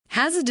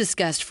has a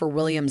disgust for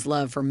William's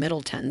love for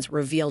Middletons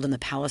revealed in the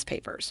palace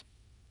papers.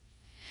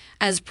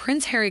 As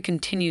Prince Harry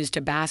continues to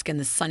bask in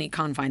the sunny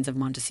confines of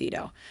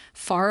Montecito,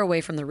 far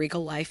away from the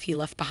regal life he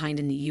left behind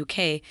in the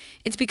UK,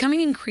 it's becoming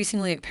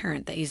increasingly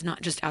apparent that he's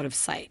not just out of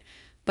sight,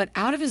 but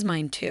out of his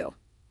mind too.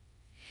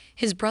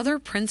 His brother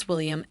Prince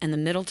William and the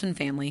Middleton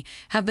family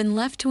have been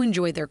left to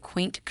enjoy their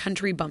quaint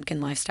country bumpkin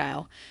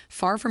lifestyle,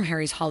 far from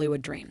Harry's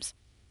Hollywood dreams.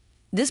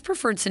 This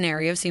preferred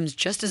scenario seems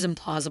just as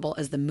implausible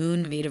as the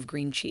moon made of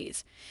green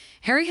cheese.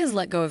 Harry has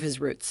let go of his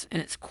roots,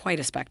 and it's quite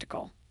a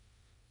spectacle.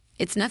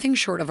 It's nothing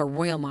short of a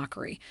royal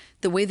mockery,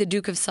 the way the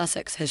Duke of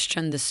Sussex has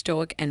shunned the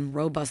stoic and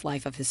robust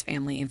life of his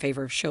family in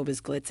favor of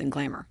showbiz glitz and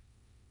glamour.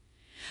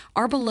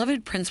 Our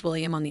beloved Prince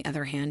William, on the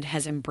other hand,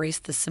 has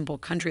embraced the simple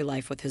country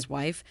life with his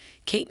wife,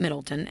 Kate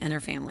Middleton, and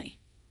her family.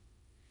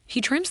 He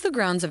tramps the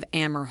grounds of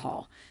Amer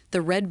Hall,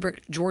 the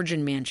red-brick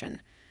Georgian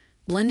mansion,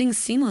 blending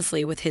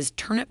seamlessly with his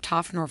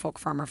turnip-topped Norfolk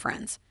farmer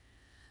friends.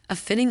 A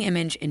fitting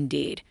image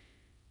indeed.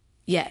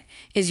 Yet,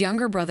 his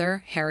younger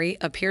brother, Harry,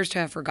 appears to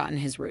have forgotten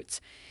his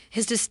roots.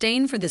 His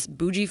disdain for this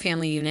bougie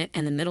family unit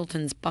and the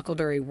Middletons'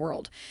 Bucklebury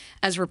world,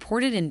 as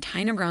reported in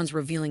Tina Brown's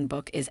revealing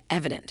book, is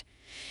evident.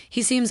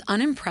 He seems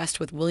unimpressed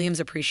with William's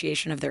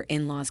appreciation of their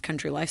in-laws'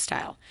 country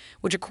lifestyle,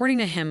 which, according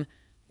to him,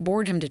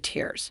 bored him to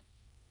tears.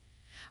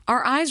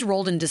 Our eyes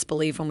rolled in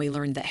disbelief when we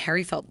learned that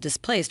Harry felt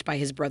displaced by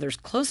his brother's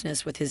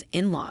closeness with his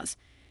in-laws.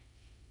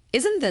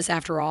 Isn't this,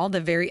 after all,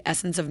 the very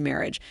essence of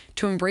marriage,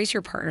 to embrace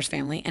your partner's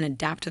family and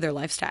adapt to their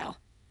lifestyle?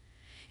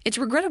 It's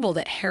regrettable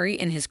that Harry,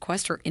 in his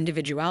quest for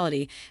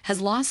individuality,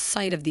 has lost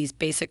sight of these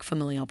basic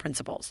familial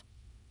principles.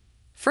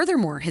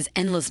 Furthermore, his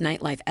endless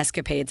nightlife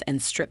escapades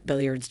and strip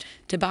billiards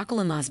debacle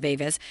in Las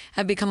Vegas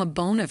have become a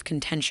bone of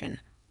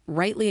contention,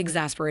 rightly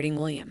exasperating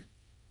William.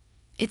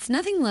 It's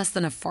nothing less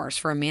than a farce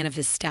for a man of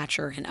his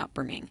stature and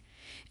upbringing.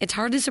 It's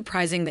hardly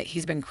surprising that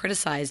he's been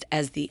criticized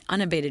as the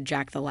unabated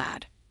Jack the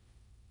Lad.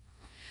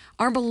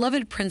 Our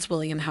beloved Prince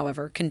William,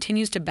 however,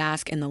 continues to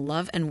bask in the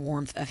love and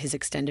warmth of his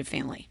extended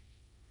family.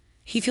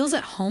 He feels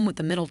at home with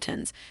the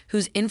Middletons,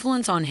 whose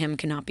influence on him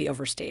cannot be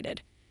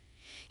overstated.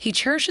 He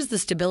cherishes the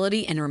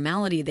stability and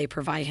normality they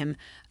provide him,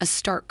 a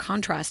stark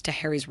contrast to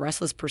Harry's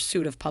restless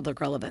pursuit of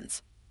public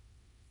relevance.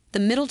 The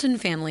Middleton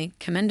family,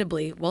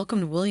 commendably,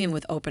 welcomed William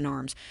with open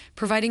arms,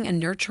 providing a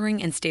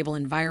nurturing and stable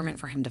environment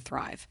for him to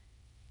thrive.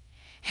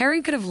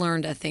 Harry could have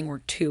learned a thing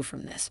or two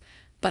from this,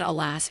 but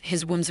alas,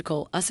 his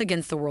whimsical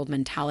us-against-the-world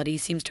mentality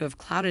seems to have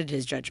clouded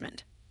his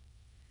judgment.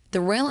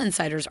 The royal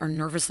insiders are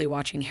nervously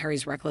watching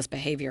Harry's reckless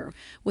behavior,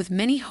 with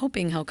many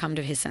hoping he'll come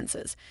to his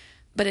senses,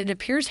 but it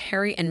appears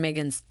Harry and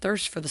Meghan's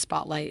thirst for the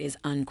spotlight is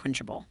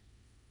unquenchable.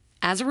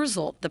 As a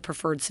result, the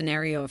preferred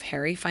scenario of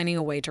Harry finding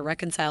a way to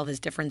reconcile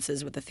his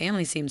differences with the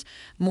family seems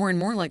more and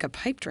more like a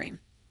pipe dream.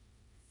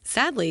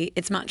 Sadly,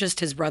 it's not just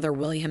his brother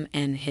William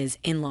and his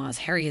in-laws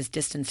Harry has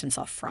distanced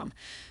himself from,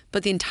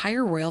 but the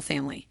entire royal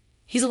family.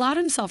 He's allowed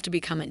himself to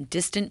become a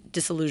distant,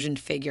 disillusioned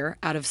figure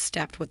out of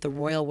step with the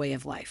royal way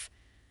of life.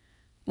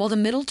 While the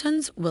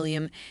Middletons,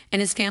 William,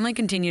 and his family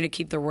continue to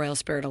keep the royal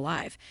spirit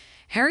alive,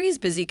 Harry is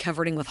busy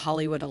coveting with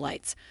Hollywood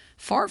elites,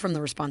 far from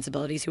the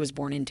responsibilities he was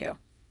born into.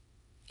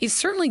 He's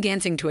certainly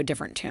dancing to a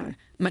different tune,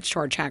 much to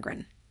our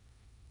chagrin.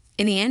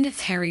 In the end,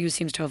 it's Harry who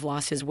seems to have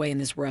lost his way in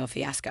this royal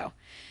fiasco.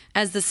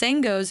 As the saying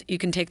goes, you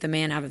can take the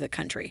man out of the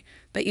country,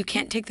 but you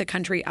can't take the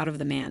country out of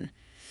the man.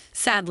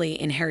 Sadly,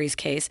 in Harry's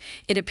case,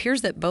 it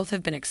appears that both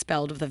have been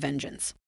expelled with a vengeance.